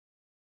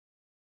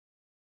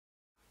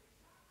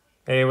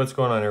Hey, what's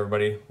going on,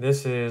 everybody?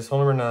 This is hole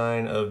number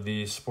 9 of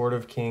the Sport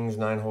of Kings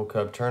 9-hole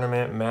Cup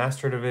Tournament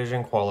Master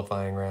Division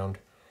qualifying round.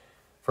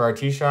 For our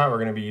tee shot, we're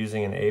going to be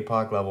using an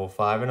APOC level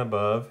 5 and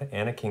above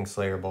and a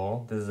Kingslayer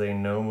ball. This is a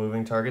no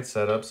moving target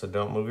setup, so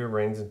don't move your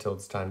rings until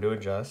it's time to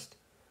adjust.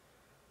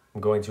 I'm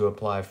going to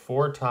apply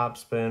 4 top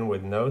spin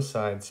with no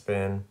side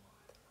spin,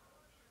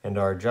 and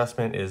our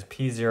adjustment is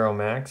P0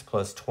 max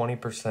plus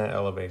 20%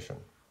 elevation.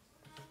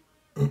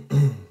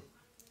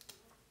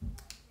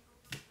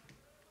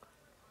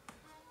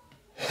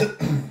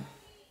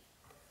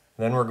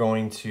 Then we're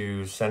going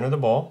to center the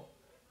ball.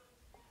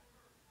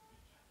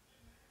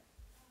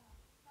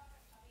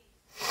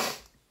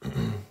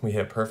 We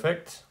hit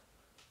perfect.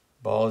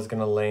 Ball is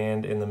going to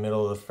land in the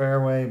middle of the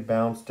fairway,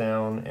 bounce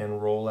down,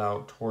 and roll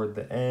out toward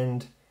the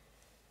end.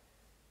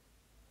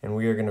 And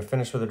we are going to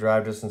finish with a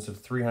drive distance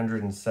of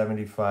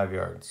 375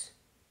 yards.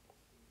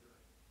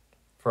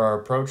 For our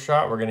approach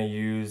shot, we're going to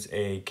use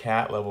a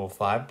CAT level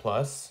 5+.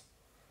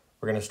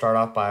 We're going to start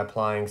off by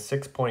applying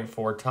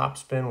 6.4 top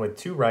spin with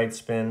 2 right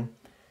spin.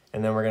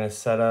 And then we're going to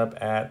set up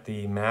at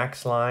the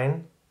max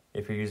line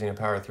if you're using a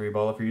power 3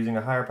 ball. If you're using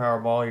a higher power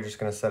ball, you're just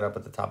going to set up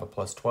at the top of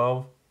plus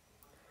 12.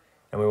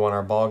 And we want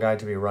our ball guide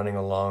to be running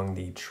along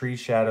the tree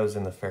shadows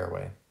in the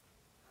fairway.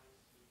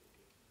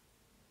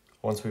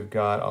 Once we've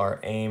got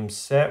our aim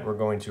set, we're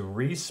going to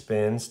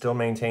respin, still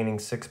maintaining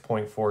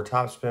 6.4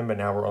 top spin, but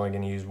now we're only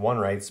going to use 1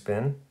 right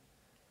spin.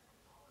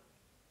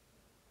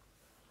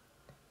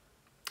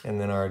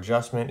 And then our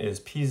adjustment is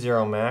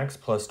P0 max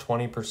plus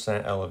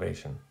 20%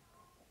 elevation.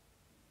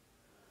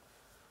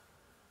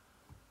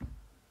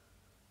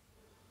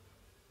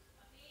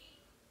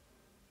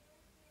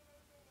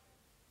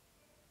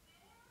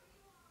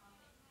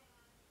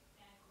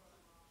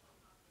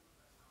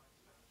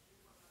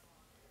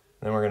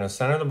 Then we're going to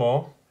center the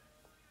ball.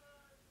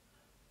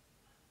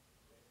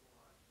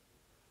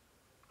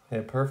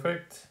 Hit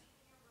perfect.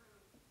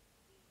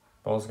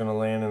 Ball's going to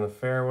land in the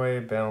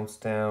fairway, bounce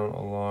down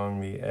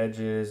along the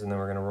edges, and then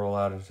we're going to roll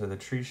out into the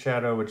tree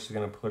shadow, which is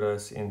going to put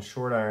us in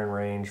short iron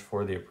range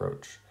for the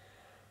approach.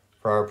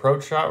 For our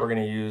approach shot, we're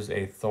going to use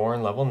a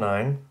Thorn level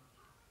 9.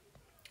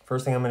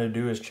 First thing I'm going to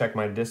do is check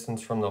my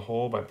distance from the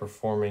hole by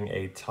performing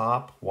a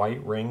top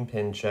white ring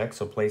pin check,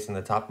 so placing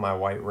the top of my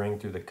white ring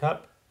through the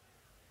cup.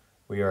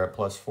 We are at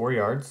plus 4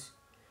 yards.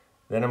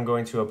 Then I'm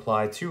going to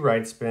apply 2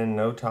 right spin,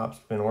 no top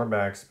spin or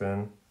back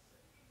spin,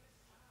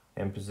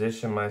 and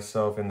position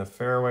myself in the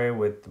fairway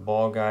with the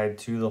ball guide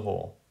to the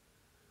hole.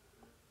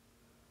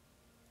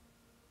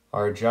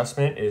 Our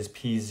adjustment is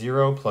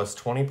P0 plus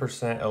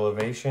 20%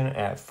 elevation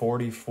at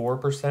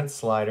 44%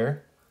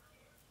 slider,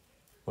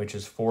 which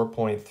is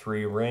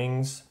 4.3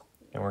 rings,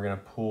 and we're going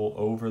to pull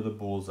over the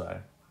bullseye.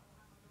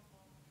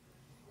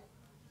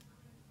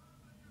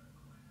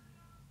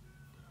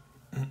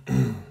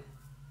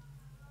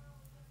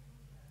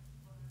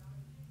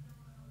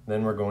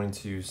 Then we're going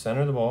to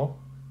center the ball.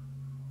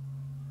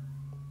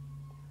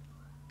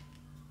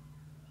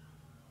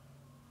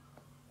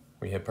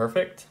 We hit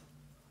perfect.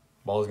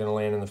 Ball is going to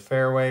land in the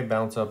fairway,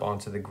 bounce up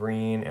onto the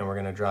green, and we're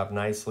going to drop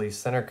nicely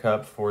center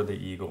cup for the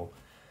eagle.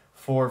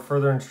 For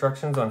further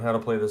instructions on how to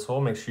play this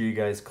hole, make sure you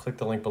guys click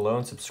the link below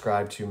and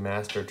subscribe to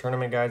Master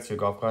Tournament Guides through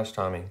Golf Clash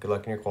Tommy. Good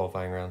luck in your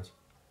qualifying rounds.